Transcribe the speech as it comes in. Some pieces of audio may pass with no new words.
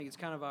It's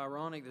kind of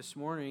ironic this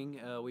morning.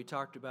 We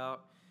talked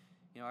about,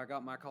 I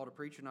got my call to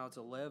preach when I was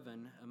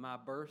 11. My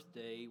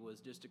birthday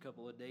was just a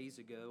couple of days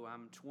ago.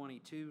 I'm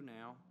 22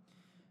 now.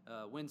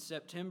 When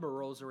September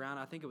rolls around,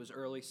 I think it was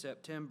early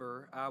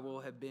September, I will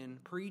have been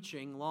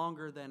preaching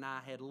longer than I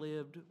had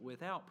lived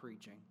without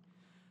preaching.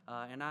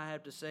 And I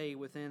have to say,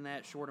 within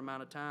that short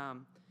amount of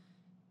time,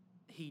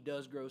 He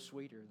does grow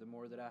sweeter the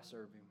more that I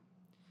serve Him.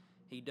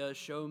 He does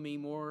show me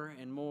more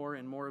and more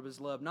and more of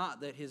His love. Not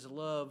that His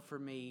love for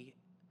me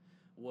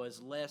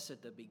was less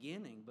at the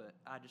beginning, but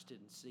I just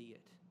didn't see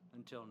it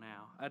until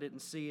now. I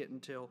didn't see it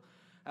until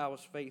I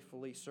was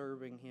faithfully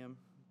serving Him.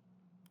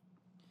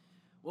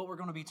 What we're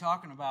going to be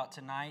talking about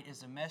tonight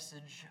is a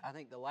message, I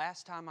think the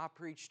last time I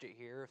preached it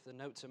here, if the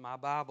notes in my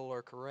Bible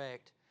are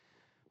correct,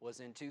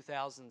 was in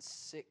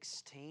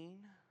 2016,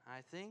 I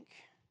think.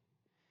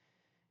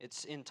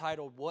 It's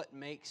entitled, What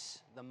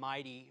Makes the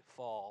Mighty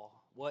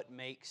Fall? What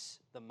Makes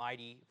the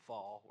Mighty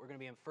Fall? We're going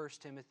to be in 1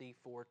 Timothy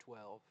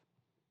 4:12.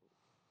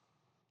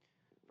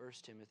 1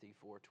 Timothy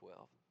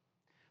 4:12.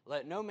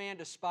 Let no man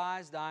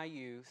despise thy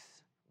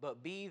youth,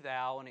 but be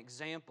thou an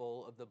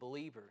example of the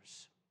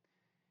believers,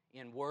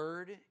 in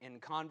word, in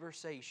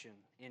conversation,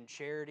 in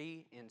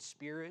charity, in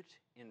spirit,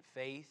 in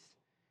faith,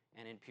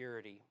 and in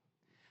purity.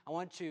 I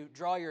want to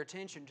draw your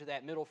attention to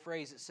that middle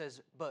phrase. It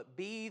says, but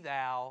be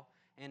thou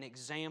an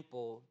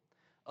example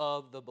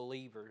of the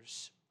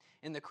believers.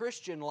 In the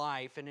Christian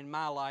life, and in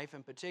my life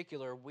in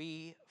particular,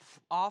 we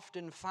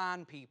often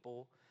find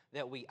people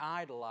that we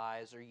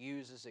idolize or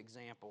use as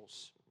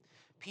examples.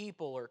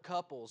 People or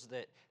couples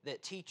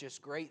that teach us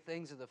great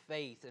things of the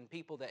faith, and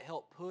people that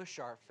help push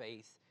our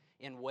faith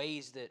in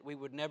ways that we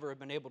would never have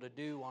been able to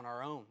do on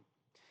our own.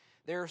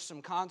 There are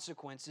some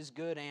consequences,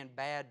 good and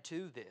bad,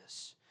 to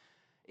this.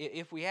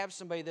 If we have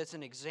somebody that's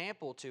an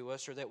example to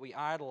us or that we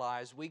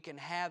idolize, we can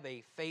have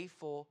a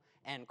faithful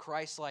and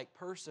Christ-like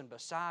person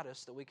beside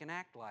us that we can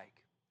act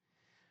like.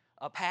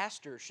 A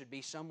pastor should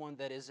be someone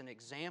that is an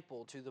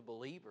example to the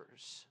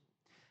believers.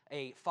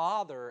 A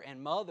father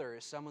and mother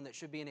is someone that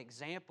should be an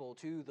example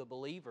to the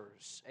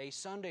believers. A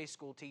Sunday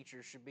school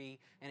teacher should be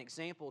an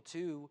example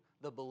to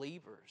the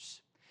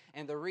believers.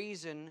 And the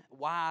reason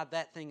why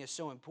that thing is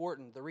so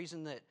important, the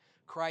reason that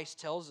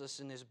Christ tells us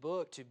in His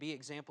book to be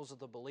examples of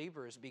the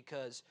believer is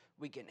because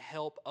we can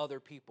help other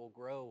people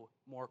grow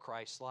more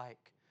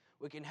Christ-like.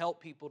 We can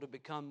help people to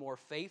become more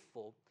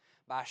faithful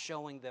by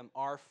showing them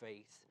our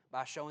faith,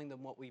 by showing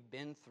them what we've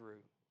been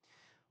through.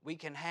 We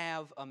can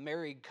have a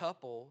married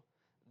couple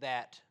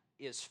that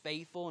is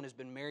faithful and has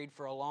been married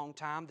for a long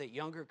time that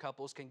younger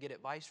couples can get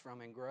advice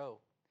from and grow.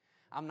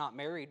 I'm not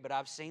married, but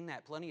I've seen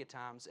that plenty of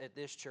times at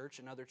this church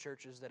and other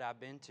churches that I've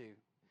been to.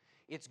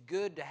 It's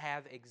good to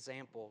have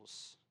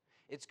examples.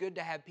 It's good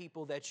to have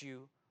people that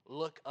you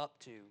look up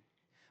to.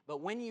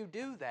 But when you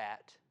do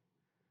that,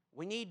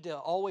 we need to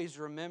always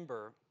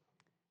remember,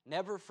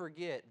 never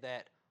forget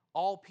that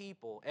all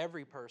people,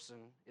 every person,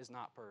 is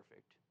not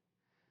perfect.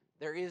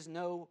 There is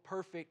no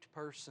perfect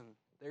person.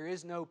 There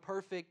is no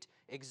perfect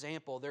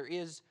example. There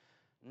is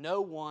no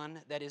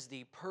one that is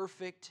the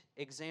perfect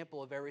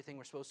example of everything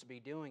we're supposed to be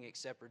doing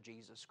except for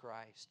Jesus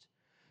Christ.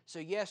 So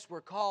yes, we're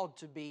called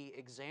to be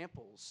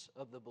examples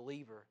of the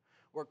believer.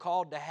 We're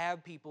called to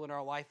have people in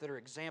our life that are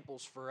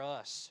examples for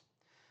us.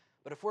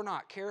 But if we're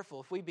not careful,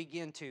 if we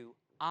begin to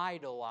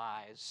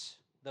idolize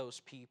those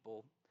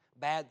people,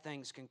 bad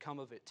things can come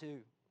of it too.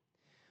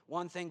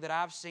 One thing that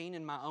I've seen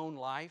in my own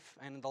life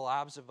and in the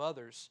lives of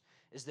others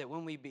is that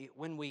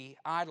when we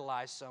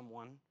idolize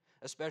someone,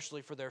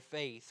 especially for their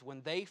faith,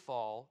 when they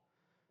fall,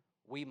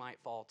 we might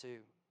fall too.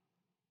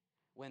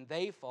 When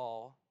they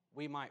fall,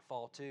 we might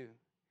fall too.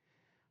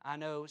 I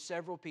know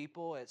several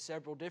people at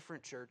several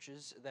different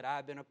churches that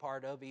I've been a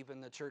part of, even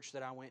the church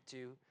that I went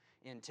to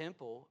in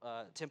Temple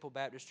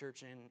Baptist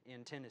Church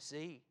in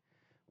Tennessee,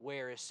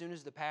 where as soon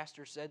as the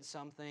pastor said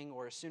something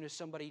or as soon as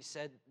somebody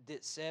said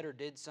or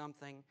did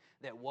something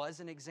that was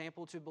an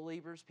example to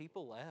believers,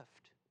 people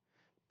left.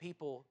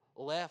 People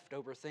left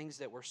over things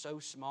that were so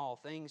small,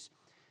 things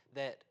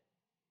that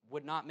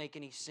would not make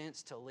any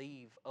sense to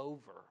leave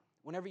over.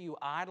 Whenever you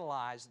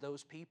idolize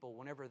those people,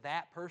 whenever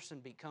that person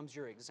becomes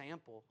your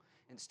example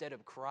instead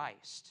of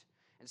Christ,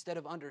 instead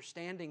of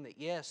understanding that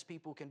yes,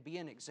 people can be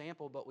an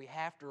example, but we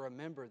have to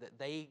remember that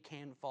they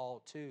can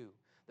fall too.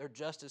 They're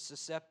just as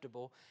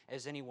susceptible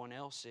as anyone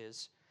else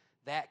is.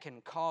 That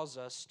can cause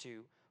us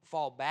to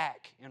fall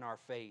back in our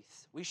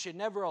faith. We should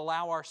never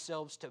allow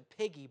ourselves to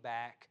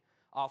piggyback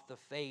off the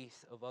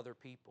faith of other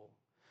people.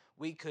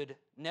 We could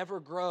never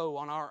grow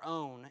on our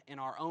own in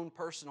our own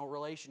personal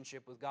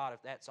relationship with God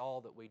if that's all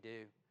that we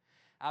do.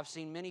 I've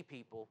seen many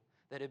people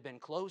that have been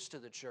close to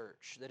the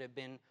church, that have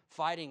been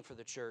fighting for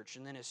the church,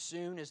 and then as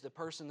soon as the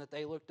person that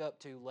they looked up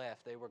to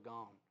left, they were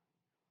gone.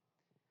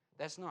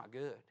 That's not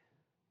good.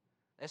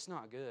 That's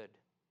not good.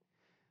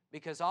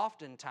 Because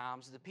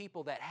oftentimes the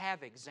people that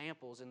have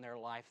examples in their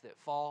life that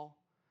fall,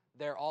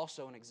 they're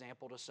also an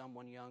example to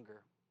someone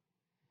younger.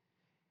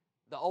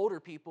 The older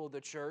people of the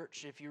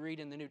church, if you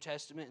read in the New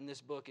Testament in this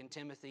book, in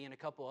Timothy and a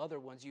couple other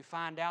ones, you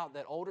find out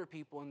that older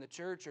people in the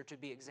church are to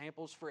be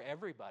examples for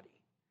everybody.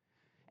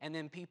 And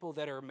then people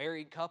that are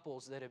married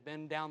couples that have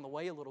been down the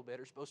way a little bit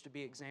are supposed to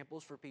be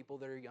examples for people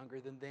that are younger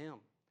than them.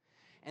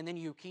 And then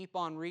you keep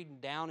on reading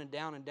down and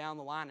down and down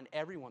the line, and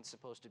everyone's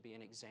supposed to be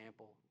an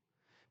example.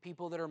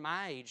 People that are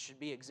my age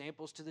should be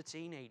examples to the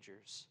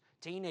teenagers.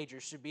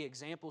 Teenagers should be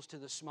examples to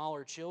the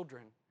smaller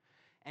children.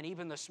 And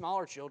even the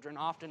smaller children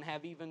often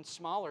have even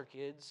smaller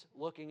kids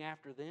looking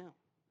after them.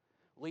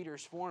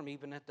 Leaders form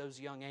even at those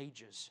young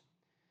ages.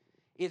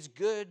 It's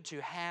good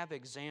to have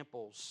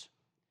examples,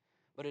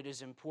 but it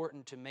is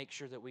important to make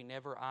sure that we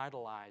never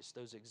idolize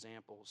those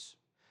examples.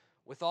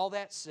 With all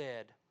that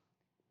said,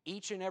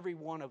 each and every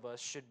one of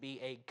us should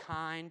be a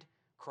kind,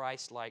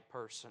 Christ-like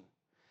person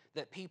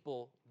that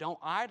people don't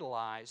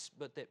idolize,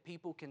 but that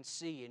people can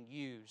see and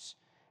use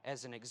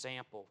as an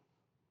example.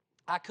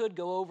 I could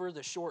go over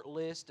the short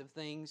list of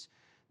things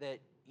that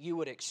you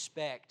would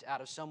expect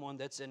out of someone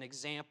that's an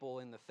example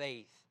in the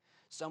faith.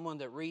 Someone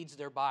that reads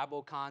their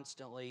Bible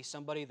constantly,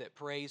 somebody that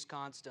prays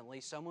constantly,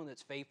 someone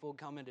that's faithful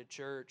coming to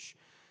church,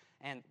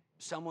 and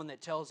someone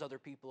that tells other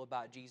people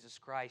about Jesus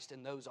Christ.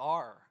 And those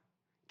are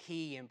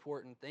key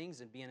important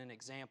things in being an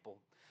example.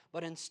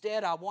 But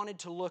instead, I wanted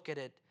to look at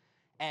it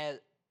at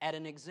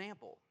an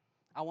example.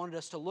 I wanted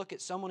us to look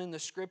at someone in the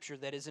Scripture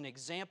that is an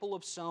example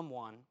of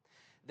someone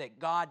that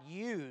God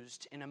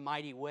used in a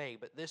mighty way.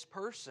 But this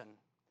person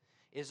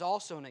is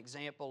also an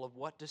example of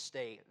what to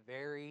stay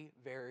very,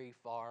 very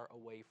far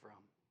away from.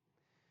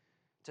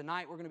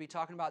 Tonight we're going to be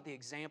talking about the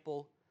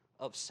example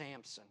of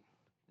Samson.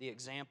 The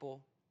example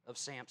of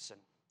Samson.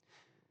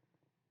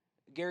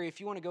 Gary, if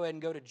you want to go ahead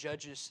and go to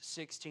Judges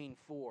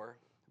 16:4.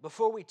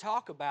 Before we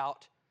talk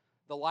about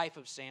the life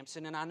of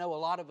Samson, and I know a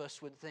lot of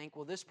us would think,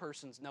 well, this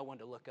person's no one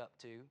to look up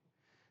to.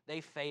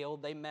 They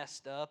failed, they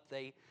messed up,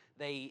 they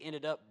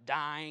ended up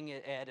dying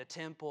at a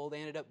temple, they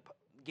ended up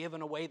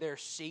giving away their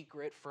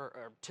secret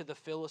to the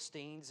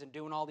Philistines and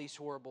doing all these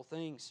horrible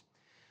things.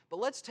 But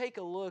let's take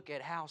a look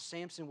at how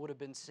Samson would have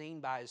been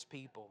seen by his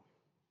people.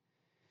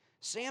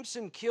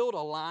 Samson killed a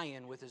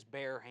lion with his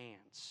bare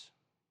hands.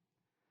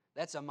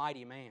 That's a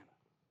mighty man.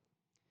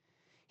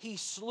 He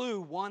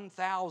slew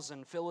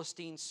 1,000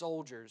 Philistine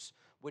soldiers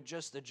with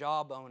just the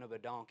jawbone of a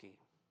donkey.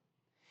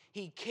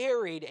 He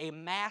carried a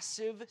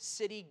massive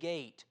city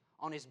gate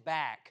on his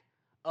back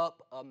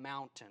up a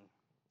mountain.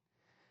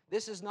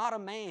 This is not a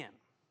man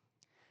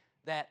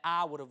that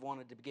I would have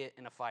wanted to get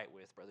in a fight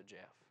with, Brother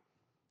Jeff.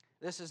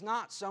 This is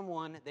not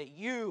someone that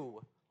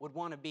you would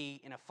want to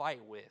be in a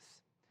fight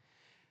with.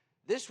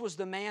 This was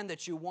the man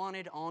that you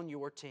wanted on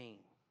your team.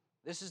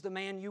 This is the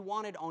man you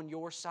wanted on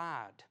your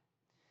side.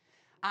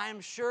 I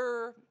am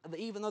sure,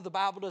 even though the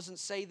Bible doesn't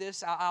say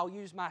this, I'll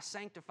use my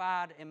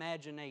sanctified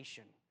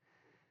imagination,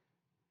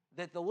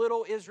 that the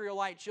little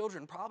Israelite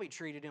children probably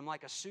treated him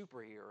like a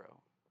superhero.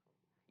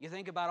 You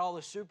think about all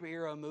the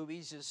superhero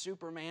movies, is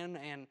Superman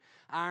and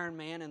Iron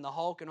Man and the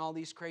Hulk and all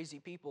these crazy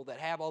people that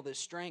have all this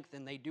strength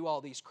and they do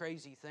all these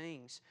crazy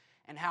things,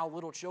 and how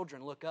little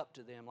children look up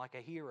to them like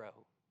a hero.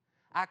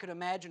 I could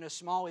imagine a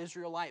small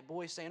Israelite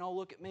boy saying, oh,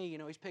 look at me,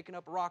 he's picking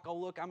up a rock. Oh,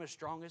 look, I'm as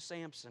strong as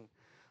Samson.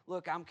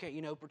 Look,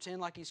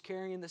 pretend like he's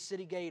carrying the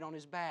city gate on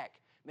his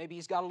back. Maybe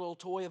he's got a little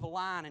toy of a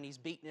lion and he's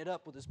beating it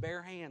up with his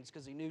bare hands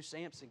because he knew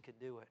Samson could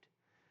do it.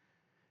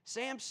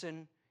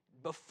 Samson,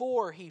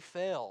 before he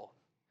fell,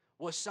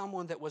 was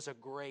someone that was a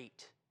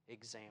great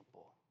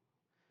example.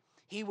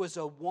 He was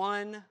a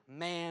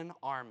one-man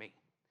army,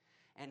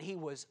 and he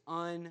was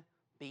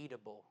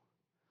unbeatable.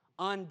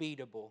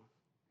 Unbeatable.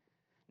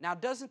 Now,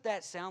 doesn't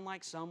that sound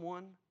like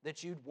someone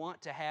that you'd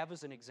want to have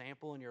as an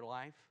example in your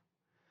life?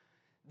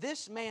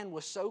 This man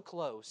was so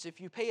close. If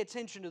you pay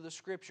attention to the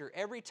Scripture,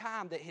 every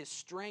time that his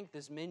strength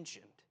is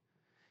mentioned,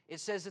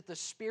 it says that the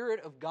Spirit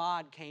of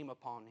God came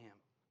upon him.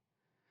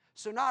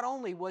 So not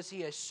only was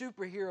he a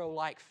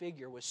superhero-like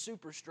figure with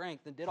super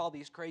strength and did all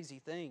these crazy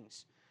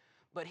things,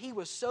 but he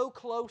was so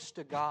close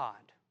to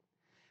God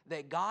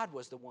that God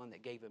was the one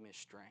that gave him his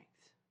strength.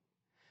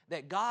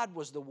 That God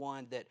was the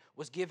one that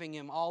was giving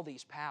him all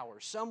these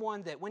powers.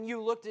 Someone that when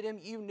you looked at him,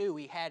 you knew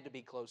he had to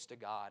be close to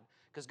God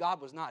because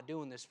God was not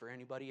doing this for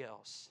anybody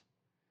else.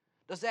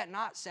 Does that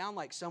not sound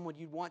like someone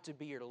you'd want to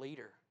be your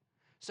leader?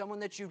 Someone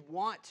that you'd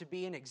want to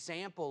be an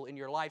example in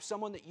your life.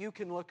 Someone that you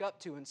can look up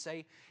to and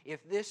say,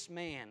 if this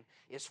man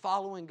is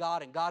following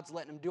God and God's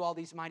letting him do all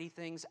these mighty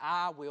things,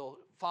 I will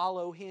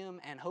follow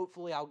him and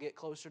hopefully I'll get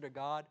closer to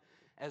God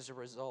as a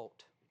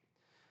result.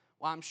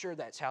 Well, I'm sure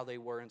that's how they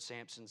were in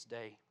Samson's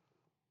day.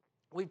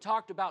 We've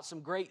talked about some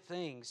great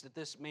things that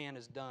this man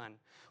has done.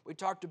 We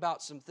talked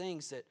about some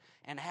things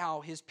and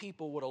how his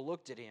people would have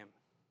looked at him.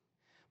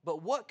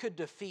 But what could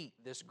defeat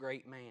this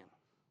great man?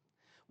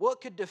 What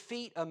could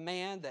defeat a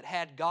man that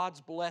had God's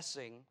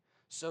blessing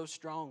so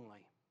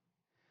strongly?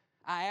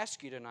 I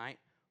ask you tonight,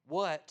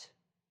 what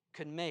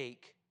could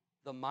make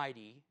the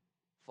mighty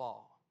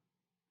fall?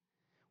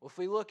 Well, if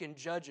we look in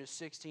Judges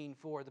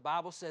 16:4, the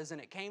Bible says, and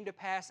it came to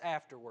pass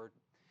afterward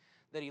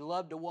that he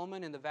loved a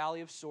woman in the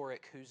valley of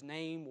Sorek whose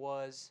name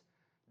was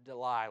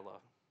Delilah.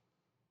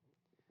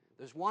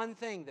 There's one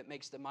thing that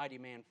makes the mighty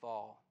man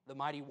fall, the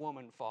mighty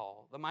woman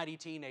fall, the mighty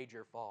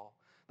teenager fall,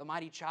 the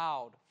mighty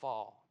child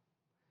fall.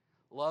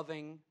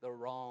 Loving the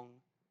wrong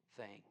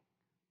thing.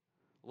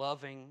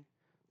 Loving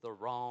the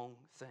wrong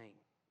thing.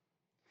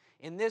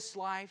 In this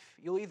life,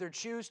 you'll either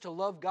choose to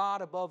love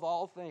God above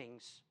all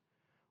things,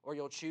 or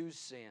you'll choose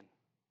sin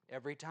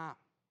every time.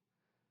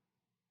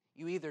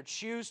 You either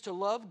choose to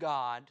love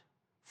God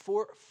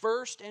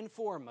first and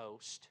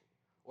foremost,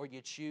 or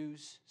you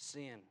choose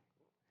sin.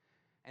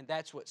 And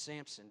that's what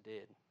Samson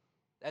did.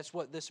 That's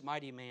what this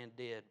mighty man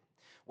did.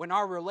 When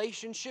our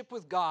relationship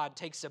with God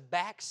takes a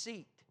back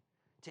seat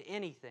to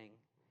anything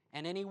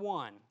and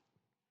anyone,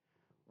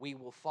 we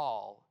will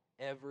fall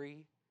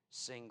every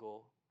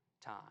single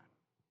time.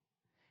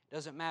 It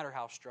doesn't matter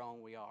how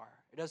strong we are.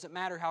 It doesn't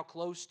matter how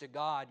close to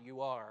God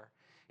you are.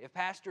 If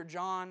Pastor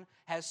John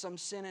has some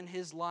sin in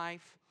his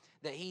life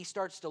that he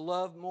starts to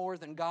love more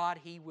than God,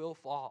 he will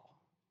fall.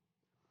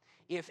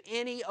 If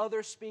any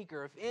other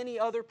speaker, if any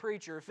other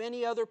preacher, if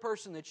any other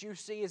person that you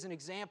see as an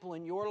example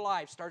in your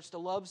life starts to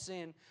love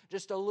sin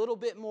just a little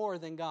bit more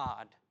than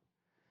God,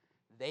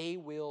 they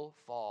will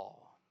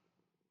fall.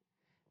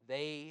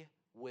 They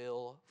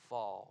will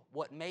fall.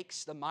 What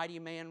makes the mighty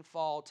man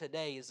fall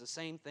today is the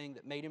same thing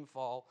that made him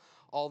fall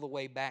all the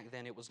way back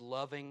then. It was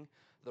loving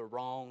the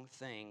wrong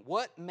thing.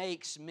 What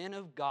makes men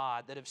of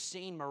God that have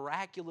seen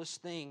miraculous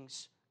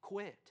things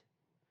quit?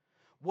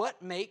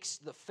 What makes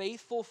the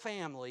faithful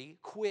family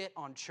quit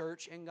on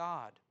church and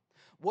God?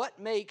 What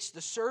makes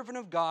the servant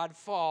of God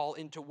fall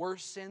into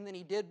worse sin than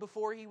he did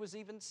before he was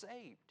even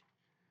saved?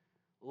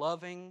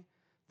 Loving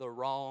the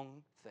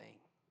wrong thing.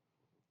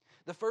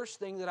 The first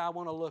thing that I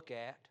want to look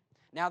at,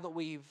 now that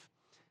we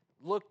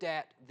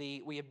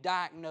have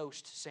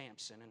diagnosed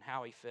Samson and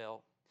how he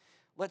fell,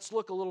 let's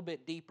look a little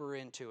bit deeper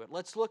into it.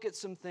 Let's look at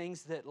some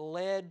things that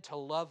led to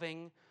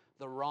loving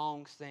the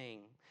wrong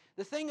thing.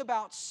 The thing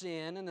about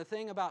sin and the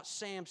thing about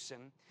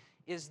Samson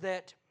is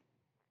that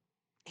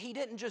he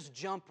didn't just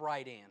jump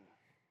right in.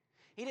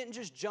 He didn't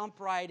just jump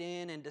right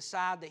in and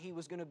decide that he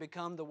was going to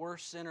become the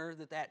worst sinner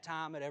that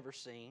time had ever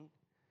seen.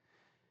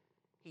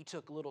 He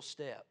took little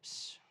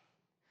steps.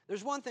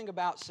 There's one thing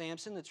about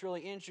Samson that's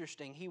really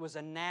interesting. He was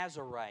a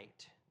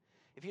Nazirite.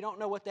 If you don't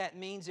know what that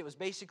means, it was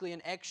basically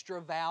an extra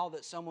vow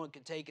that someone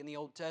could take in the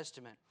Old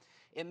Testament.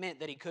 It meant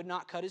that he could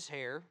not cut his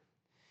hair.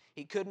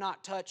 He could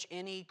not touch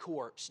any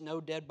corpse, no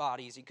dead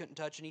bodies. He couldn't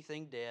touch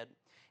anything dead.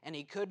 And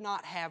he could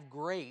not have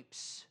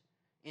grapes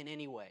in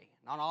any way.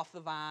 Not off the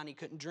vine. He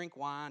couldn't drink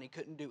wine. He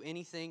couldn't do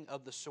anything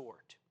of the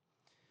sort.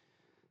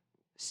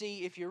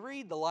 See, if you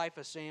read the life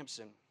of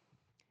Samson,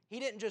 he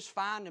didn't just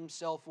find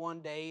himself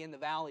one day in the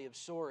valley of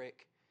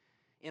Sorek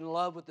in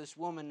love with this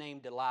woman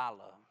named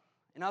Delilah.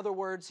 In other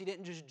words, he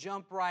didn't just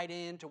jump right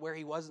in to where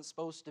he wasn't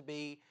supposed to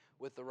be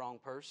with the wrong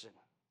person.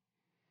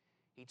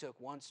 He took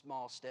one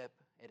small step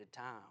at a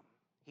time.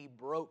 He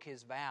broke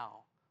his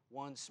vow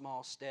one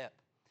small step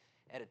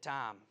at a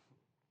time.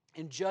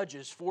 In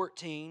Judges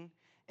 14,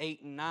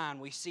 8 and 9,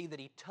 we see that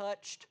he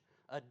touched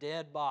a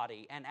dead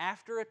body, and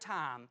after a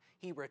time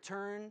he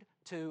returned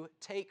to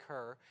take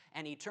her,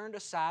 and he turned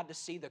aside to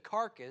see the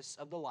carcass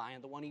of the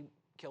lion, the one he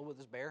killed with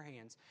his bare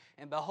hands.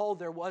 And behold,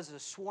 there was a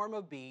swarm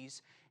of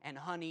bees and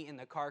honey in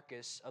the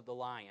carcass of the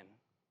lion.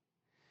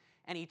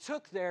 And he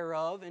took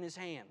thereof in his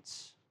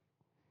hands.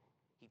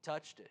 He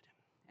touched it,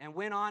 and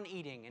went on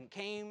eating, and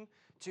came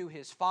to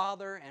his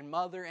father and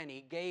mother, and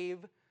he gave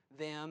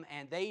them,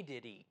 and they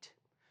did eat.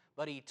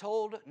 But he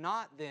told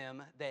not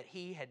them that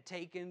he had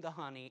taken the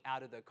honey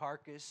out of the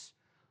carcass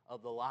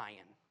of the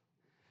lion.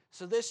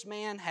 So this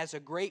man has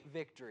a great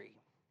victory.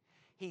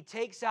 He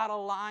takes out a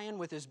lion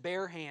with his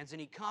bare hands,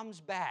 and he comes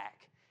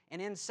back, and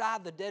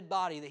inside the dead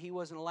body that he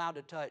wasn't allowed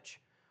to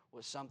touch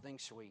was something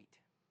sweet.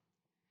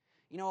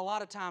 You know, a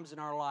lot of times in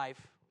our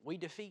life, we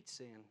defeat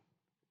sin.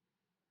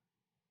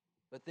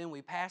 But then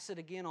we pass it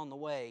again on the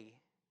way,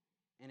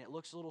 and it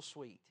looks a little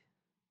sweet.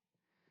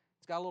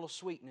 It's got a little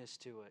sweetness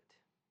to it.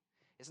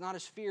 It's not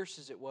as fierce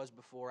as it was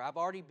before. I've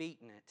already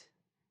beaten it.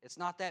 It's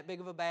not that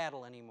big of a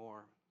battle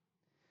anymore.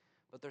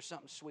 But there's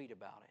something sweet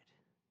about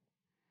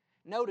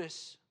it.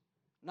 Notice,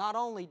 not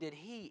only did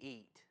he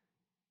eat,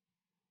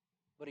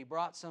 but he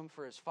brought some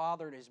for his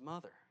father and his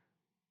mother.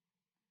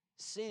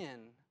 Sin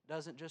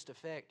doesn't just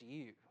affect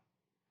you.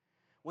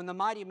 When the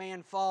mighty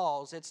man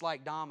falls, it's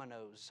like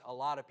dominoes. A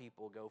lot of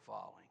people go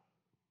falling.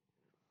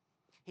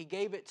 He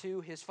gave it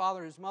to his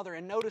father and his mother.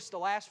 And notice the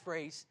last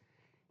phrase,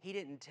 he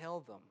didn't tell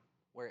them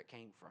where it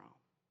came from,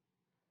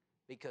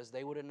 because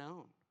they would have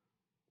known.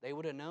 They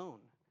would have known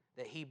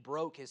that he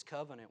broke his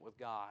covenant with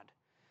God,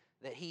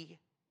 that he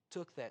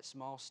took that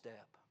small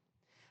step.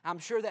 I'm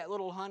sure that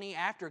little honey,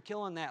 after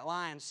killing that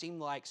lion, seemed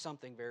like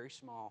something very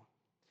small.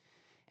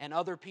 And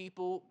other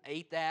people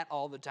ate that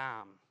all the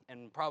time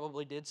and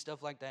probably did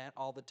stuff like that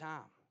all the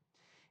time.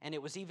 And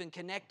it was even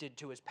connected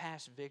to his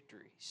past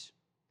victories.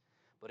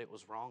 But it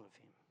was wrong of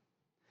him.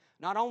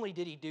 Not only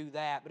did he do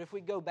that, but if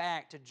we go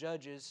back to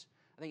Judges,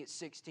 I think it's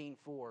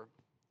 16:4.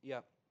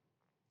 Yep.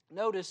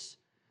 Notice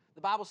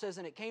The Bible says,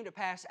 and it came to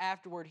pass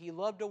afterward, he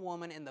loved a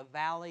woman in the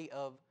valley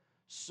of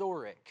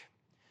Sorek.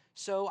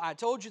 So I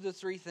told you the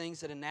three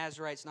things that a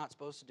Nazarite's not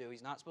supposed to do.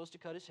 He's not supposed to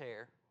cut his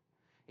hair.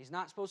 He's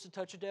not supposed to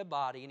touch a dead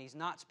body. And he's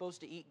not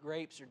supposed to eat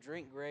grapes or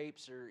drink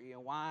grapes or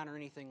wine or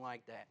anything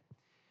like that.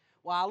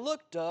 Well, I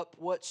looked up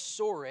what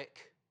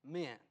Sorek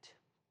meant.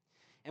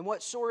 And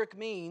what Sorek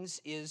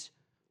means is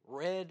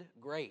red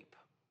grape.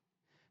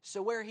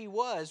 So where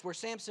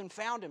Samson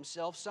found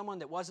himself, someone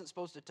that wasn't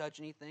supposed to touch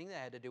anything that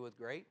had to do with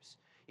grapes.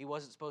 He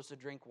wasn't supposed to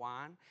drink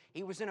wine.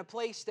 He was in a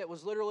place that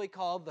was literally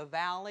called the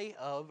Valley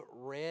of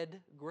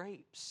Red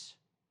Grapes.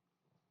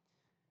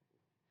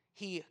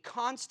 He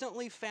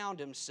constantly found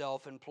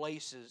himself in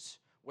places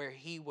where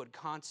he would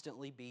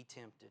constantly be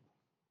tempted.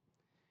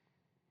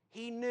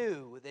 He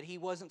knew that he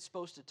wasn't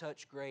supposed to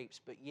touch grapes,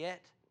 but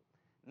yet,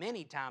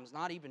 many times,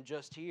 not even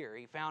just here,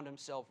 he found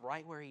himself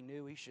right where he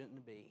knew he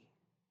shouldn't be.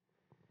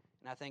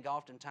 And I think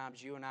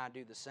oftentimes you and I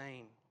do the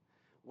same.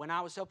 When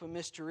I was helping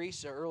Miss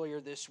Teresa earlier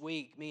this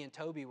week, me and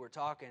Toby were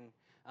talking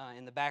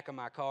in the back of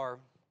my car,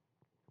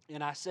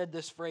 and I said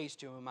this phrase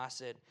to him. I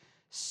said,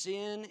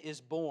 sin is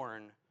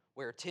born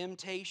where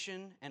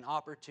temptation and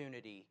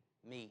opportunity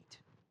meet.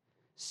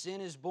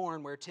 Sin is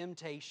born where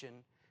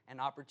temptation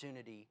and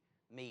opportunity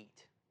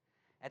meet.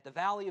 At the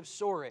Valley of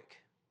Sorek,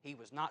 he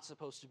was not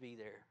supposed to be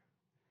there.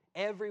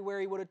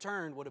 Everywhere he would have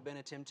turned would have been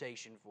a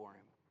temptation for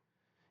him.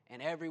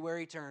 And everywhere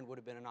he turned would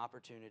have been an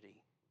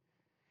opportunity.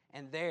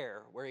 And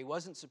there, where he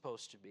wasn't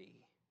supposed to be,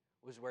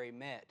 was where he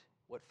met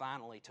what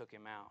finally took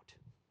him out.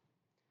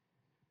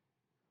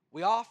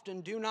 We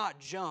often do not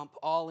jump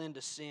all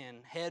into sin,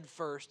 head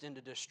first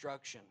into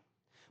destruction.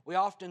 We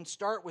often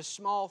start with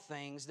small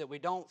things that we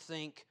don't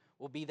think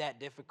will be that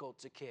difficult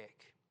to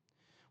kick.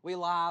 We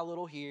lie a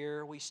little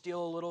here, we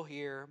steal a little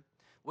here,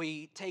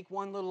 we take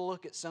one little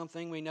look at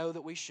something we know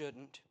that we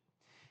shouldn't.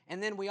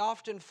 And then we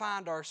often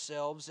find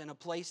ourselves in a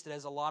place that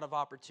has a lot of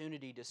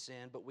opportunity to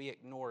sin, but we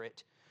ignore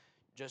it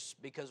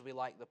just because we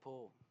like the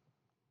pull.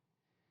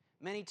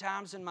 Many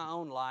times in my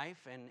own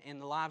life and in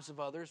the lives of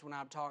others, when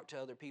I've talked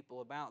to other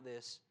people about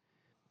this,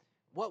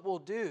 what we'll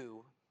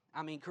do,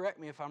 correct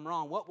me if I'm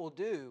wrong, what we'll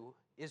do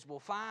is we'll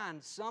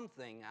find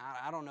something,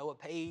 I don't know, a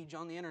page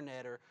on the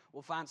internet, or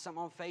we'll find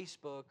something on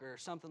Facebook or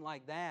something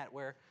like that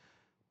where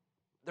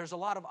there's a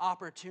lot of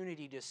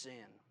opportunity to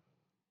sin.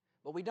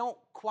 But we don't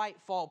quite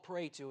fall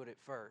prey to it at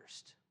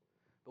first,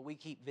 but we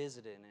keep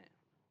visiting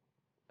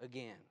it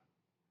again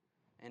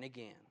and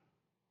again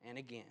and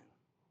again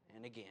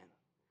and again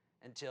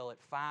until it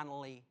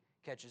finally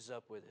catches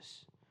up with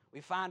us. We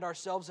find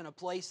ourselves in a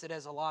place that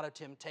has a lot of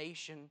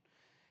temptation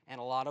and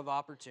a lot of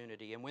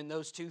opportunity. And when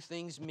those two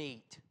things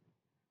meet,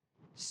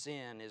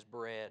 sin is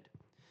bred.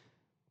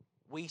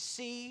 We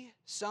see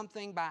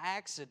something by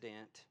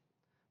accident,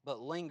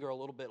 but linger a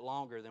little bit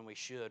longer than we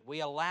should.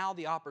 We allow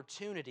the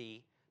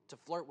opportunity to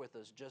flirt with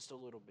us just a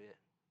little bit.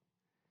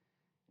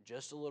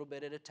 Just a little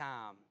bit at a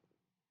time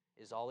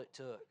is all it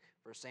took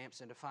for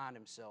Samson to find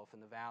himself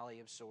in the Valley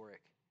of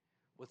Sorek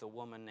with a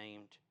woman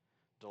named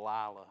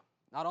Delilah.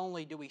 Not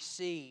only do we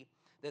see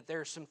that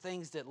there are some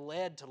things that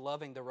led to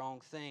loving the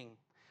wrong thing,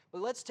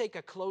 but let's take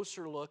a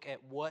closer look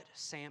at what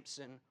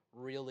Samson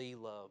really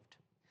loved.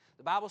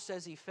 The Bible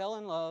says he fell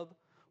in love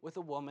with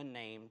a woman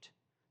named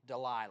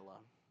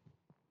Delilah.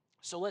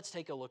 So let's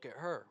take a look at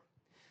her.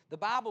 The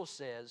Bible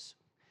says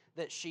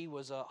that she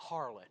was a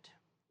harlot.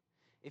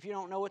 If you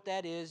don't know what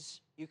that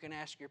is, you can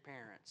ask your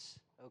parents,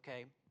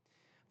 okay?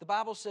 The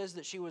Bible says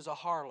that she was a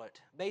harlot.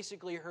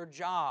 Basically, her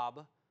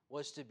job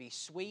was to be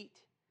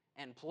sweet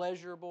and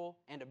pleasurable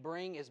and to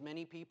bring as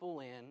many people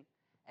in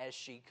as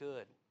she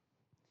could.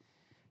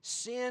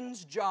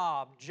 Sin's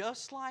job,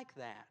 just like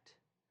that,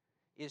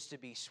 is to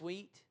be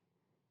sweet,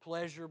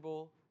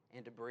 pleasurable,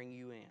 and to bring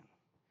you in,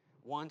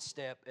 one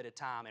step at a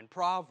time. In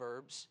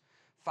Proverbs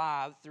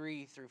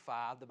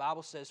 5:3-5, the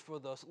Bible says, "For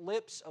the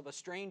lips of a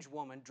strange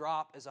woman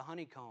drop as a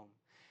honeycomb,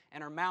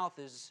 and her mouth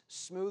is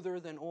smoother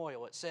than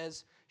oil." It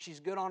says she's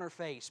good on her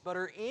face, but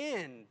her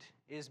end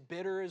is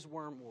bitter as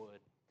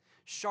wormwood,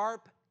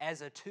 sharp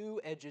as a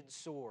two-edged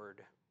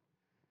sword.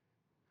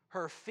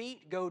 Her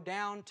feet go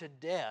down to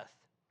death,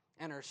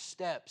 and her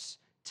steps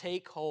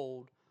take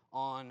hold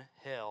on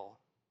hell.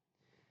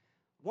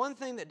 One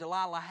thing that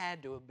Delilah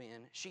had to have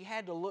been, she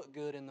had to look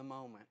good in the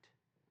moment.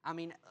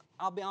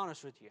 I'll be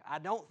honest with you. I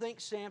don't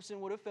think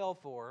Samson would have fell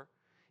for her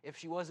if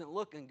she wasn't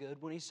looking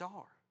good when he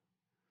saw her.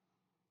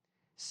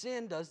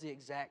 Sin does the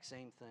exact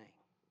same thing.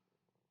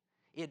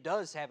 It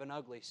does have an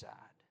ugly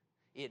side.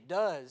 It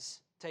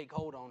does take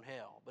hold on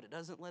hell, but it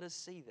doesn't let us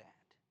see that.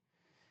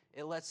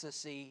 It lets us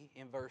see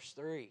in verse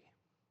 3,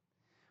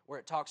 where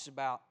it talks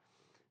about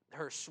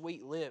her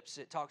sweet lips.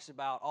 It talks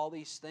about all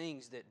these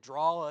things that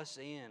draw us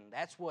in.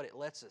 That's what it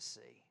lets us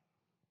see.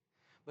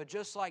 But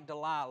just like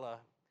Delilah,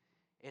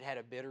 it had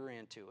a bitter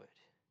end to it.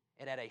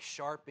 It had a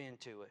sharp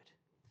end to it.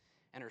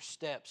 And her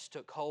steps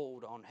took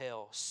hold on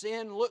hell.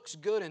 Sin looks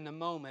good in the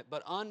moment,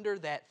 but under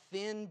that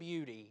thin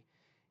beauty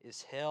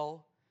is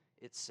hell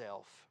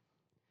itself.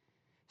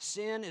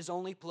 Sin is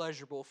only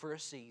pleasurable for a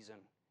season,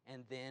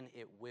 and then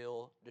it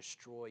will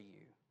destroy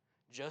you.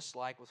 just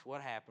like with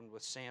what happened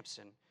with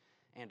Samson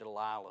and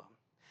Delilah.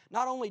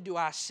 Not only do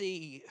I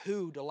see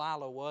who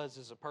Delilah was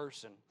as a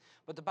person,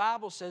 but the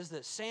Bible says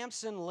that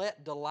Samson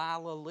let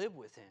Delilah live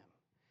with him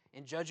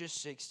in Judges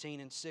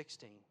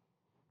 16:16.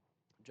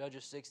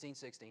 Judges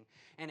 16:16.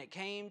 And it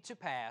came to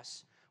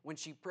pass when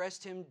she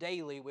pressed him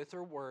daily with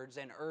her words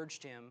and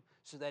urged him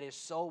so that his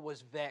soul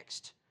was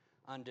vexed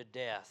unto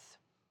death.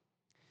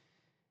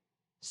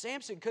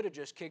 Samson could have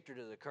just kicked her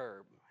to the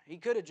curb. He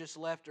could have just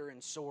left her in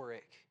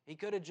Sorek. He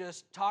could have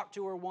just talked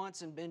to her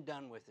once and been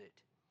done with it.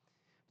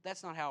 But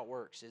that's not how it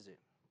works, is it?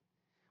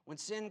 When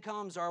sin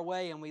comes our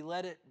way and we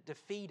let it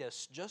defeat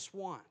us just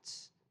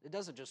once, it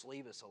doesn't just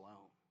leave us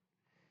alone.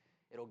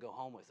 It'll go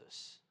home with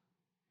us.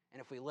 And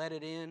if we let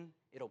it in,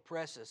 it'll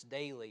press us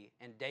daily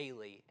and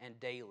daily and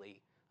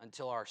daily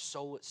until our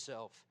soul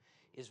itself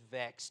is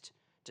vexed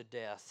to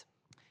death.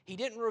 He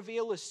didn't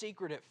reveal his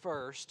secret at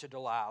first to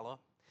Delilah.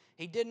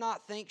 He did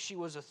not think she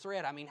was a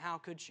threat. I mean, how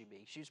could she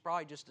be? She was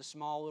probably just a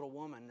small little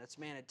woman. This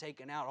man had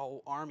taken out a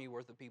whole army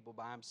worth of people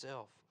by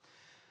himself.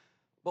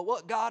 But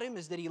what got him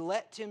is that he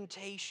let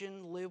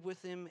temptation live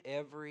with him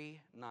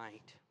every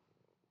night.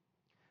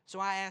 So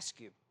I ask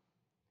you,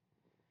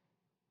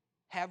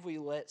 have we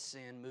let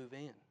sin move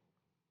in?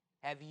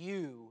 Have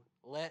you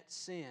let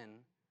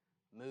sin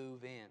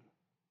move in?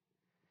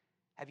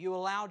 Have you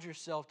allowed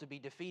yourself to be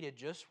defeated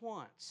just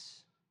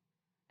once,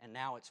 and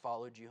now it's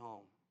followed you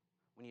home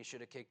when you should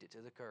have kicked it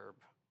to the curb?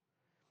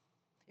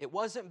 It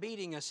wasn't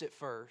beating us at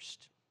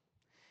first.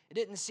 It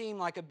didn't seem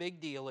like a big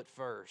deal at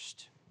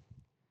first.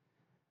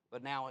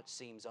 But now it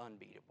seems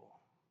unbeatable.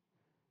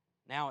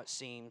 Now it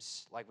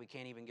seems like we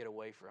can't even get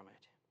away from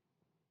it.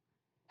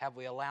 Have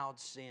we allowed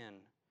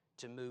sin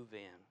to move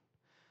in?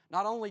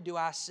 Not only do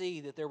I see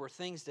that there were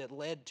things that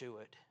led to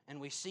it, and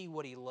we see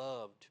what he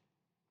loved,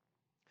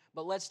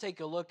 but let's take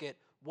a look at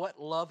what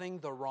loving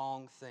the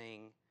wrong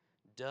thing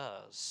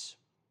does.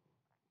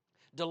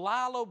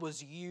 Delilah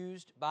was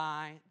used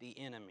by the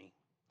enemy.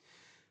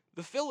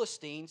 The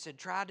Philistines had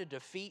tried to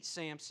defeat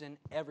Samson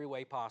every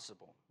way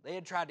possible. They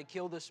had tried to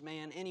kill this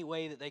man any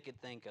way that they could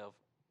think of,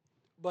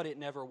 but it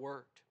never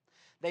worked.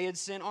 They had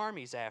sent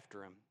armies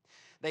after him.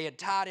 They had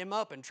tied him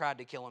up and tried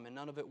to kill him, and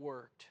none of it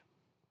worked.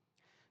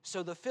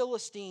 So the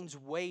Philistines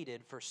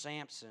waited for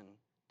Samson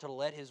to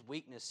let his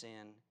weakness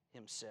in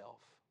himself.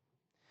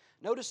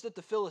 Notice that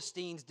the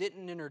Philistines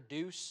didn't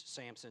introduce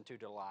Samson to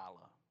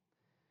Delilah.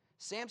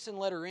 Samson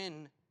let her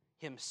in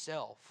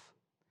himself,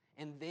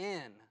 and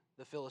then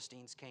the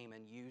Philistines came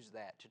and used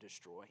that to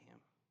destroy him.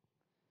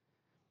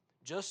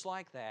 Just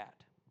like that,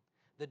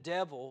 the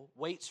devil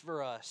waits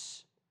for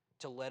us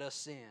to let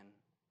us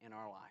in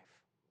our life.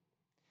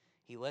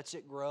 He lets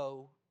it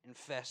grow and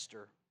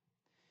fester.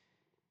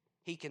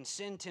 He can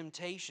send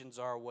temptations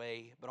our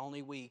way, but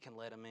only we can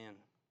let them in.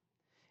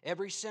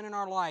 Every sin in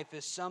our life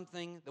is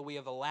something that we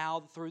have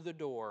allowed through the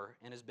door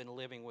and has been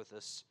living with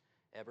us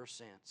ever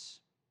since.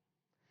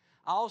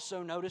 I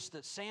also noticed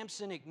that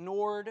Samson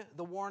ignored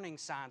the warning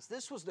signs.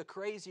 This was the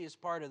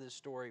craziest part of this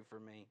story for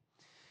me.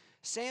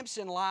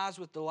 Samson lies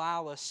with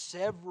Delilah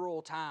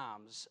several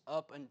times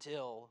up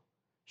until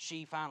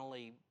she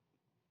finally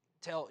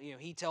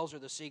he tells her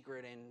the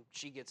secret and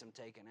she gets him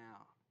taken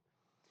out.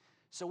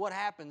 So what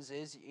happens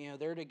is,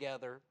 they're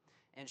together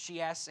and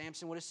she asks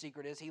Samson what his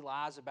secret is. He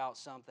lies about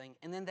something,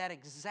 and then that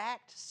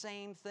exact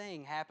same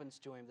thing happens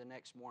to him the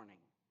next morning.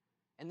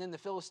 And then the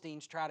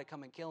Philistines try to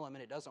come and kill him,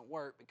 and it doesn't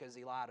work because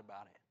he lied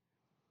about it.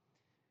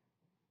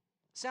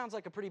 Sounds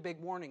like a pretty big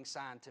warning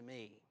sign to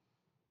me.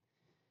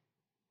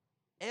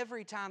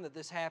 Every time that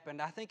this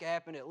happened, I think it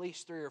happened at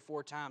least 3 or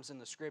 4 times in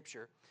the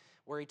Scripture,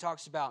 where he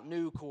talks about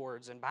new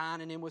cords and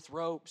binding him with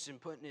ropes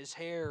and putting his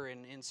hair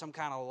in some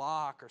kind of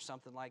lock or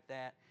something like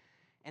that.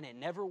 And it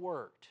never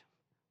worked.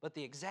 But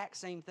the exact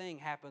same thing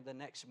happened the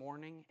next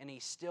morning, and he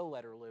still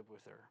let her live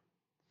with her.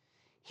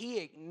 He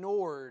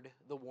ignored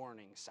the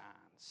warning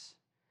signs.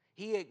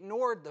 He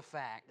ignored the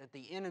fact that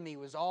the enemy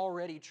was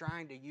already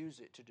trying to use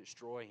it to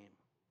destroy him.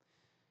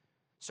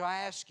 So I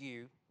ask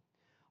you,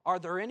 are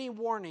there any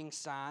warning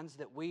signs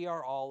that we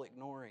are all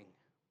ignoring?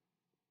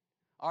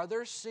 Are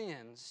there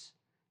sins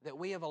that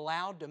we have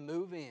allowed to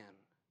move in,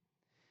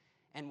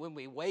 and when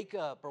we wake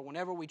up or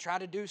whenever we try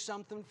to do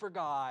something for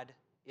God,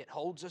 it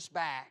holds us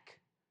back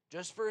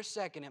just for a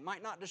second? It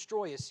might not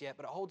destroy us yet,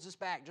 but it holds us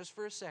back just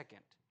for a second.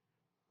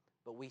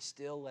 But we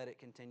still let it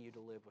continue to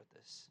live with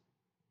us.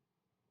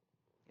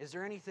 Is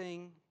there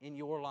anything in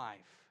your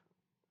life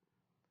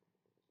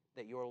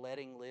that you're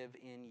letting live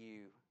in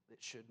you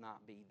that should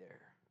not be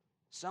there?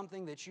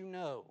 Something that you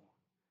know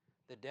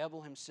the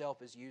devil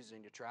himself is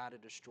using to try to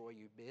destroy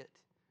you bit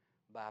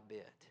by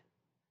bit.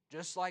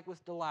 Just like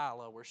with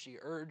Delilah, where she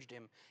urged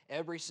him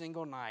every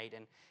single night,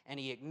 and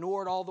he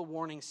ignored all the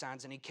warning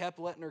signs, and he kept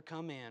letting her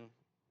come in.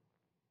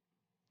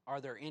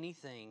 Are there any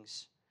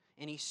things,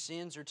 any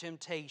sins or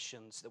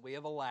temptations that we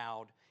have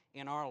allowed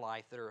in our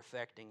life that are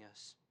affecting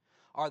us?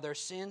 Are there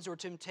sins or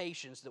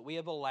temptations that we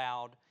have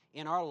allowed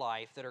in our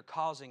life that are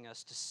causing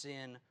us to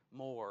sin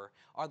more?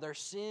 Are there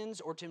sins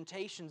or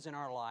temptations in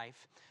our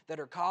life that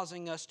are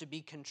causing us to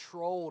be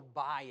controlled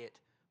by it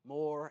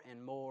more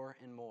and more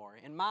and more.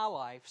 In my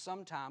life,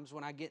 sometimes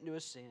when I get into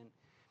a sin,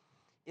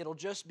 it'll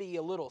just be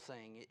a little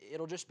thing.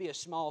 It'll just be a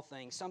small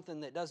thing,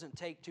 something that doesn't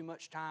take too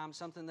much time,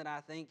 something that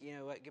I think,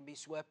 it can be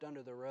swept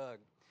under the rug.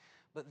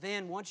 But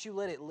then once you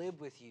let it live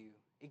with you,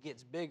 it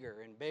gets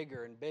bigger and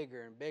bigger and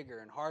bigger and bigger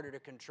and harder to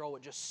control.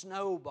 It just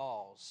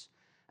snowballs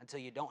until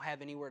you don't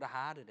have anywhere to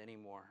hide it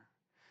anymore,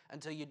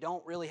 until you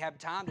don't really have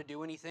time to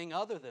do anything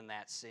other than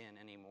that sin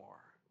anymore.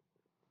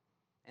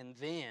 And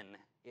then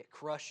it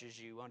crushes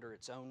you under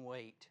its own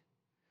weight.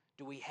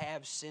 Do we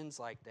have sins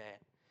like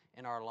that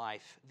in our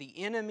life?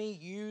 The enemy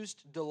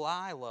used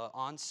Delilah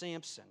on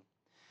Samson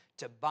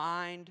to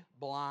bind,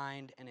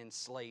 blind, and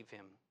enslave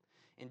him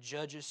in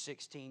Judges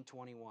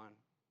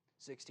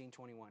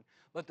 16:21.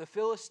 But the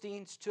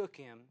Philistines took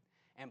him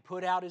and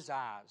put out his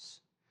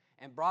eyes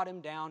and brought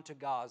him down to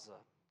Gaza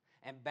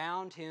and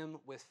bound him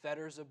with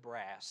fetters of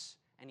brass,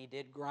 and he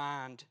did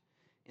grind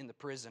in the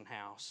prison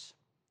house.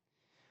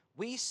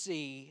 We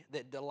see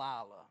that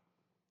Delilah,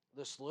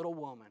 this little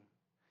woman,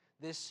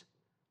 this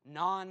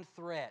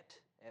non-threat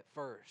at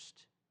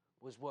first,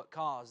 was what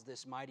caused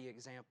this mighty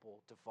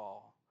example to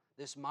fall,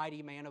 this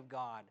mighty man of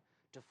God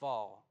to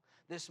fall,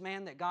 this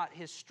man that got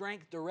his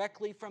strength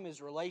directly from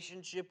his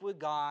relationship with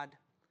God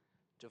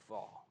to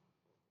fall.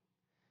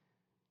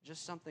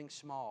 Just something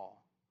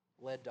small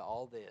led to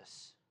all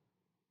this.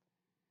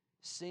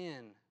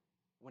 Sin,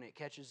 when it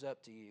catches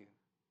up to you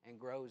and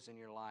grows in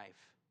your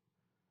life,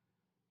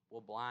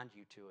 will blind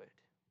you to it,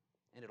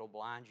 and it'll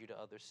blind you to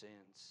other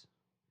sins.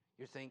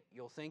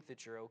 You'll think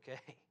that you're okay.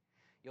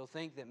 You'll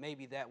think that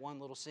maybe that one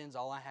little sin's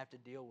all I have to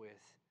deal with,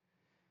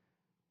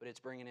 but it's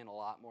bringing in a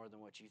lot more than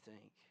what you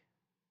think.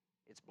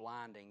 It's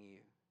blinding you,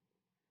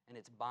 and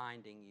it's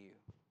binding you.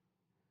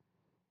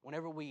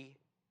 Whenever we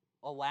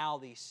allow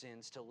these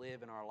sins to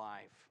live in our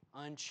life,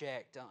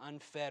 unchecked,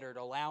 unfettered,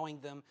 allowing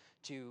them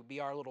to be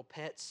our little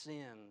pet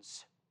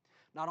sins,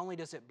 not only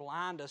does it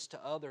blind us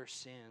to other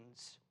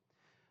sins,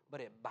 but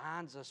it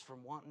binds us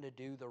from wanting to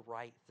do the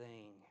right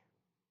thing.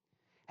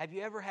 Have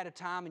you ever had a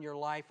time in your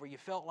life where you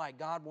felt like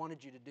God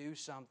wanted you to do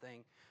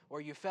something, or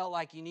you felt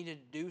like you needed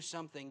to do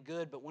something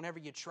good, but whenever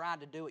you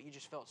tried to do it, you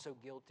just felt so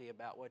guilty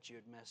about what you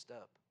had messed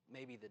up,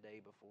 maybe the day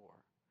before,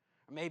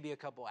 or maybe a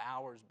couple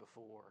hours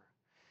before?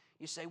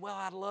 You say, well,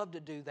 I'd love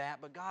to do that,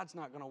 but God's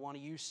not going to want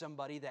to use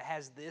somebody that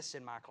has this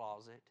in my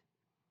closet.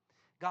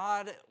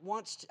 God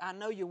I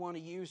know you want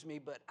to use me,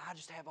 but I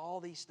just have all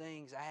these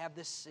things. I have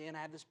this sin,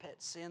 I have this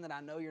pet sin that I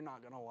know you're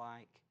not going to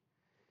like.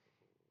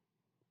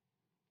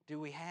 Do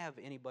we have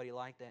anybody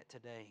like that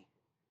today?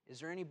 Is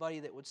there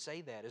anybody that would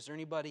say that? Is there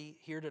anybody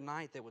here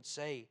tonight that would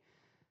say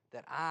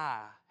that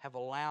I have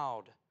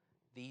allowed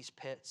these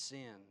pet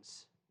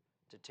sins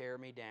to tear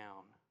me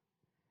down,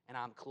 and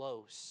I'm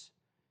close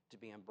to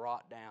being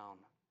brought down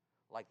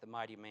like the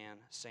mighty man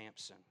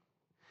Samson?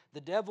 The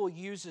devil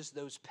uses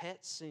those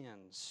pet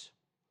sins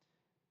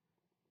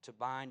to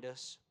bind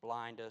us,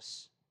 blind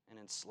us, and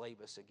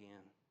enslave us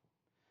again.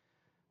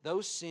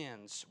 Those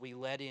sins we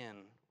let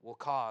in will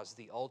cause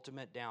the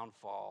ultimate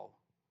downfall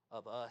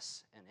of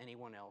us and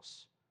anyone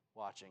else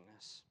watching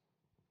us.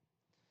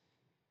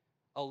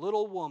 A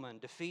little woman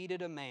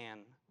defeated a man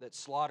that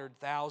slaughtered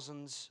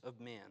thousands of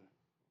men,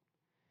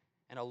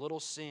 and a little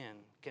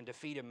sin can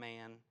defeat a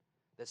man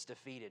that's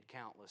defeated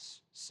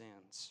countless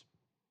sins.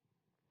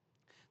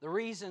 The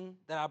reason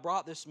that I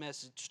brought this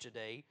message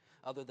today,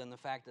 other than the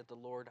fact that the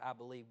Lord, I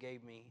believe,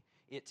 gave me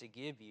it to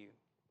give you,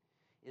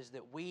 is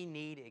that we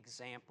need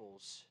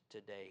examples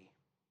today.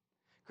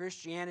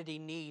 Christianity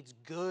needs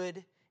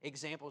good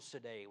examples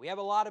today. We have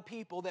a lot of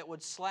people that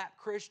would slap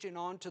Christian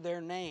onto their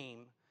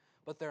name,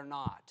 but they're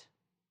not.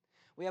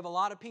 We have a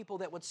lot of people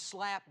that would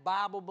slap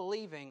Bible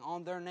believing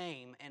on their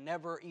name and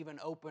never even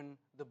open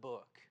the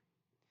book.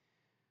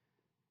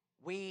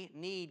 We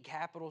need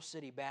Capital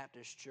City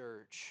Baptist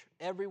Church,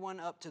 everyone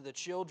up to the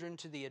children,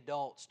 to the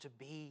adults, to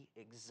be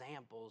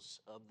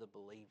examples of the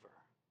believer.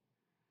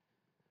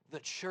 The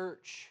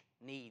church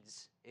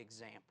needs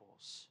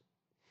examples.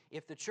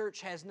 If the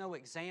church has no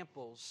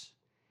examples,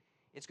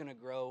 it's going to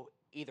grow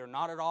either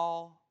not at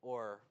all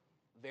or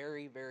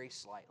very, very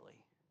slightly.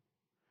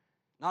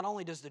 Not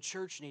only does the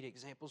church need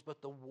examples,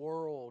 but the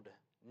world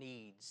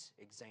needs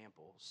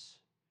examples.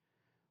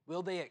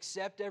 Will they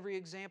accept every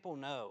example?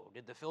 No.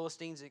 Did the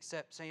Philistines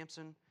accept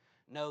Samson?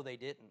 No, they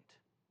didn't.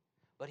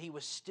 But he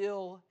was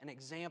still an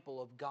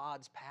example of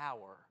God's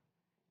power,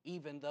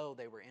 even though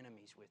they were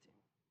enemies with him.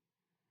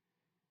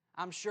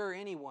 I'm sure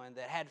anyone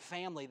that had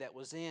family that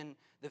was in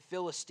the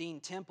Philistine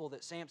temple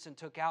that Samson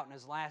took out in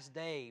his last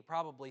day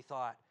probably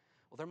thought,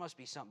 well, there must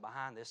be something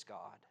behind this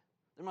God.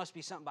 There must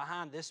be something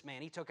behind this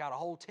man. He took out a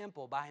whole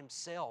temple by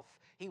himself.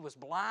 He was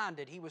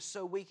blinded. He was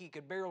so weak he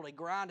could barely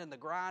grind in the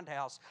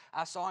grindhouse.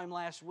 I saw him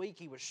last week.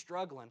 He was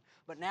struggling.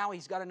 But now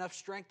he's got enough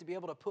strength to be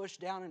able to push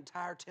down an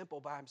entire temple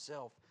by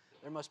himself.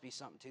 There must be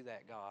something to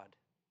that God.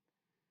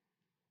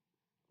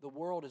 The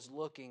world is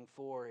looking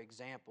for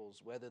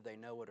examples, whether they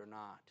know it or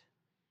not.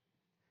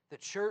 The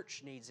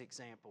church needs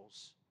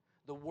examples.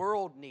 The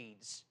world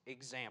needs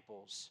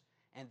examples.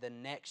 And the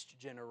next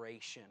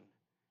generation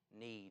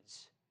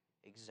needs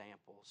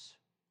examples.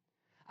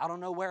 I don't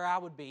know where I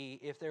would be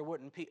if there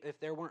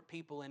weren't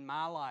people in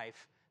my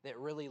life that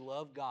really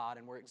loved God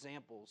and were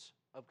examples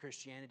of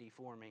Christianity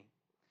for me.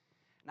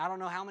 And I don't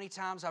know how many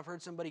times I've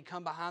heard somebody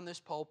come behind this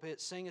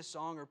pulpit, sing a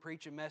song or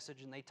preach a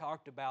message, and they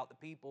talked about the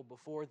people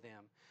before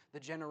them, the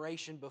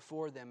generation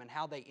before them, and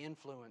how they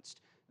influenced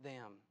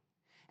them.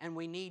 And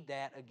we need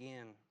that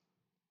again.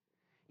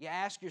 You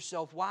ask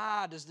yourself,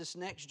 why does this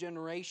next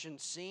generation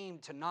seem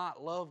to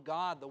not love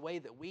God the way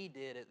that we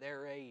did at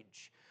their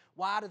age?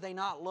 Why do they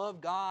not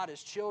love God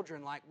as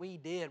children like we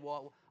did?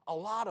 Well, a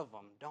lot of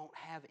them don't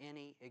have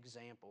any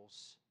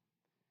examples.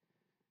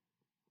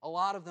 A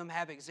lot of them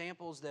have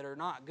examples that are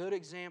not good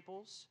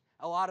examples.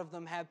 A lot of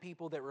them have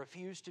people that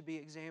refuse to be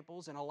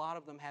examples. And a lot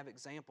of them have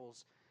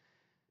examples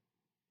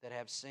that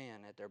have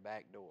sin at their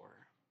back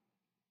door.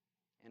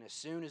 And as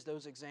soon as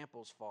those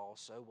examples fall,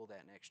 so will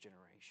that next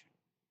generation.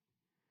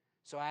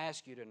 So I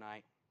ask you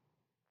tonight,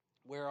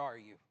 where are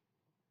you?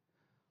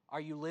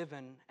 Are you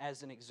living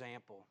as an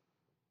example?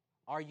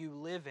 Are you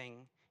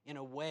living in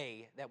a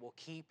way that will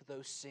keep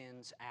those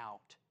sins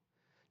out?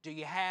 Do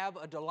you have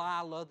a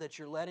Delilah that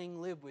you're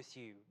letting live with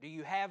you? Do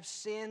you have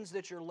sins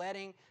that you're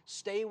letting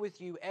stay with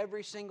you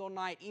every single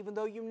night, even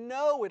though you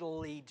know it'll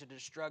lead to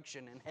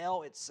destruction and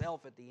hell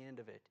itself at the end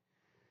of it?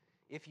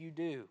 If you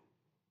do,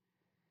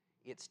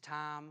 it's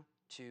time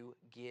to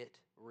get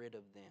rid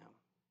of them.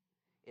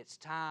 It's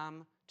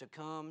time to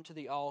come to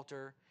the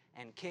altar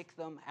and kick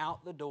them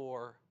out the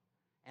door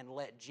and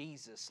let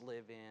Jesus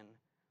live in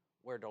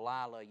where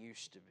Delilah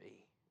used to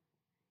be.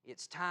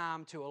 It's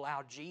time to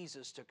allow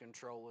Jesus to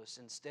control us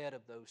instead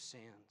of those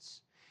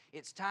sins.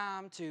 It's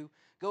time to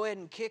go ahead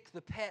and kick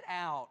the pet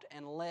out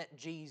and let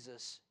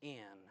Jesus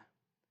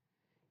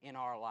in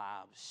our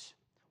lives.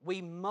 We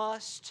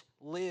must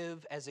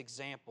live as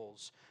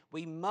examples.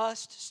 We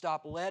must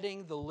stop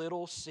letting the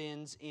little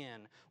sins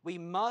in. We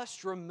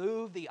must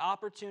remove the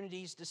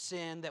opportunities to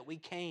sin that we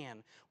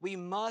can. We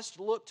must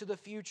look to the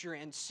future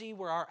and see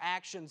where our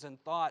actions and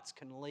thoughts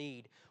can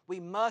lead. We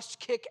must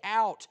kick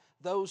out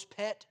those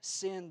pet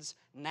sins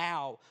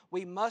now.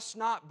 We must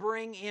not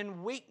bring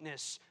in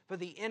weakness for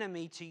the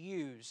enemy to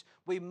use.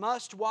 We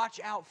must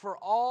watch out for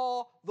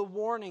all the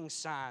warning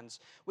signs.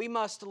 We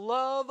must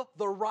love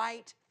the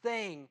right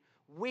thing.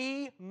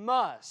 We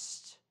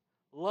must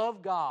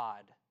love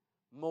God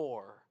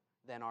more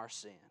than our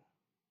sin.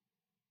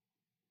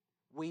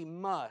 We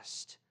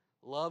must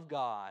love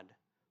God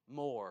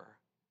more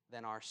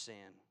than our sin.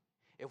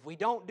 If we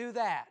don't do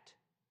that,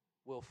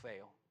 we'll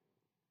fail.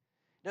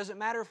 Doesn't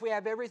matter if we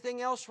have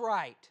everything else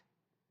right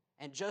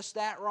and just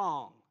that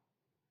wrong,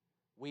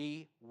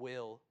 we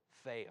will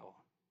fail.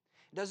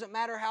 Doesn't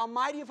matter how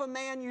mighty of a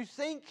man you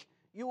think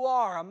you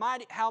are,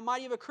 how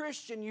mighty of a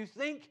Christian you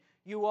think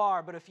you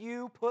are, but if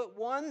you put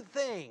one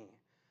thing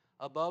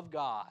above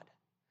God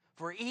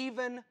for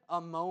even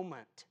a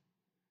moment,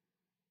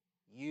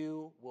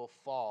 you will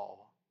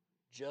fall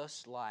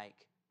just like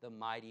the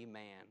mighty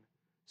man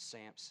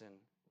Samson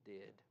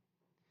did.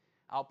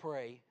 I'll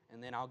pray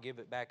and then I'll give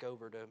it back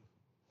over to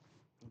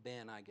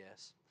Ben, I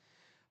guess.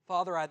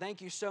 Father, I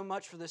thank you so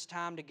much for this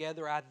time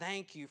together. I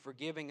thank you for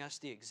giving us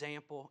the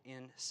example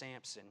in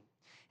Samson.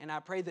 And I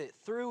pray that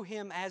through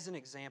him as an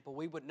example,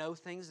 we would know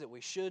things that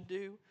we should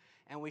do,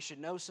 and we should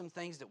know some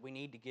things that we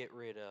need to get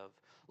rid of.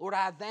 Lord,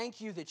 I thank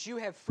you that you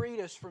have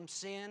freed us from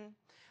sin.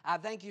 I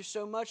thank you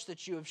so much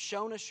that you have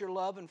shown us your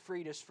love and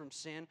freed us from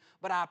sin.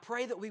 But I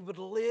pray that we would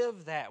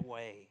live that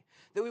way,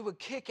 that we would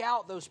kick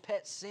out those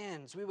pet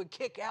sins. We would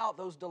kick out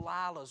those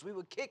Delilahs. We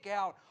would kick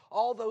out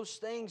all those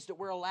things that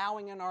we're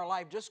allowing in our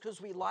life just because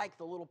we like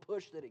the little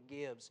push that it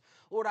gives.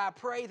 Lord, I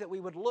pray that we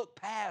would look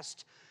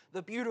past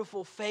the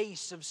beautiful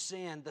face of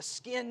sin, the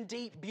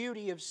skin-deep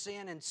beauty of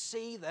sin, and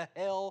see the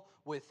hell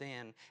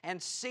within,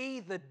 and see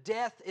the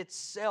death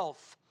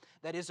itself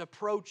that is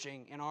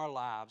approaching in our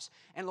lives.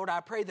 And Lord, I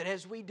pray that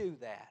as we do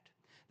that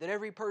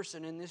every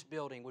person in this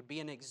building would be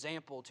an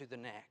example to the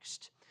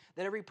next.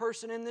 That every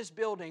person in this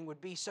building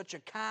would be such a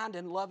kind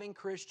and loving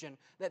Christian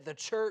that the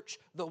church,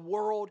 the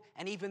world,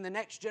 and even the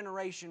next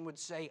generation would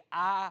say,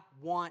 I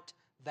want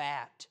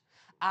that.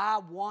 I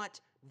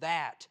want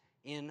that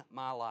in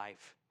my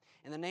life.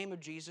 In the name of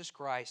Jesus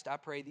Christ, I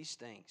pray these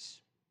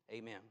things.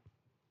 Amen.